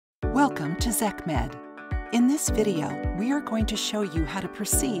Welcome to Zekmed. In this video, we are going to show you how to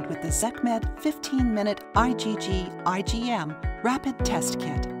proceed with the Zekmed 15-minute IgG/IgM Rapid Test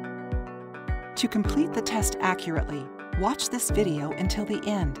Kit. To complete the test accurately, watch this video until the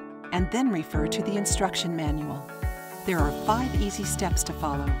end and then refer to the instruction manual. There are 5 easy steps to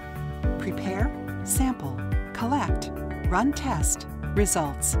follow. Prepare, sample, collect, run test,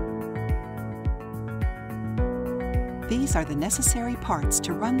 results. These are the necessary parts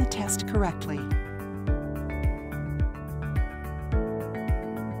to run the test correctly.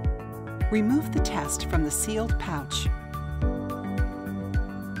 Remove the test from the sealed pouch.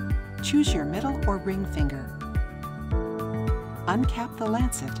 Choose your middle or ring finger. Uncap the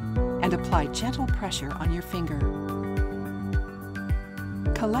lancet and apply gentle pressure on your finger.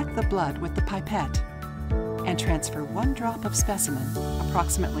 Collect the blood with the pipette and transfer 1 drop of specimen,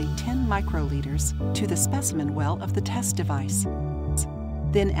 approximately 10 microliters, to the specimen well of the test device.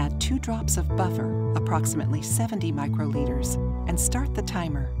 Then add 2 drops of buffer, approximately 70 microliters, and start the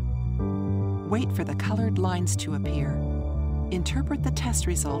timer. Wait for the colored lines to appear. Interpret the test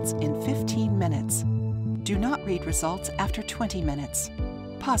results in 15 minutes. Do not read results after 20 minutes.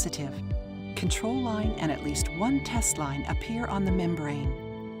 Positive. Control line and at least 1 test line appear on the membrane.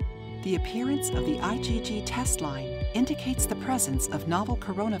 The appearance of the IgG test line indicates the presence of novel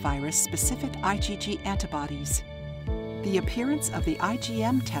coronavirus-specific IgG antibodies. The appearance of the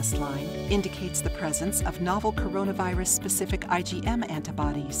IgM test line indicates the presence of novel coronavirus-specific IgM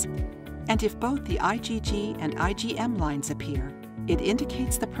antibodies. And if both the IgG and IgM lines appear, it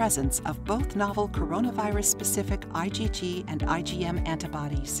indicates the presence of both novel coronavirus-specific IgG and IgM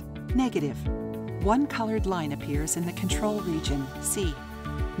antibodies. Negative. 1 colored line appears in the control region, C.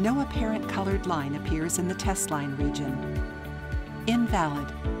 No apparent colored line appears in the test line region. Invalid.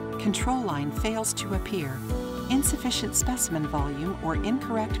 Control line fails to appear. Insufficient specimen volume or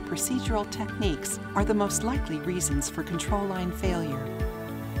incorrect procedural techniques are the most likely reasons for control line failure.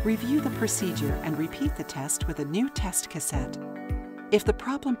 Review the procedure and repeat the test with a new test cassette. If the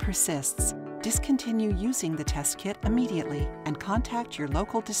problem persists, discontinue using the test kit immediately and contact your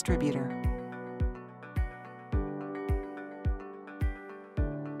local distributor.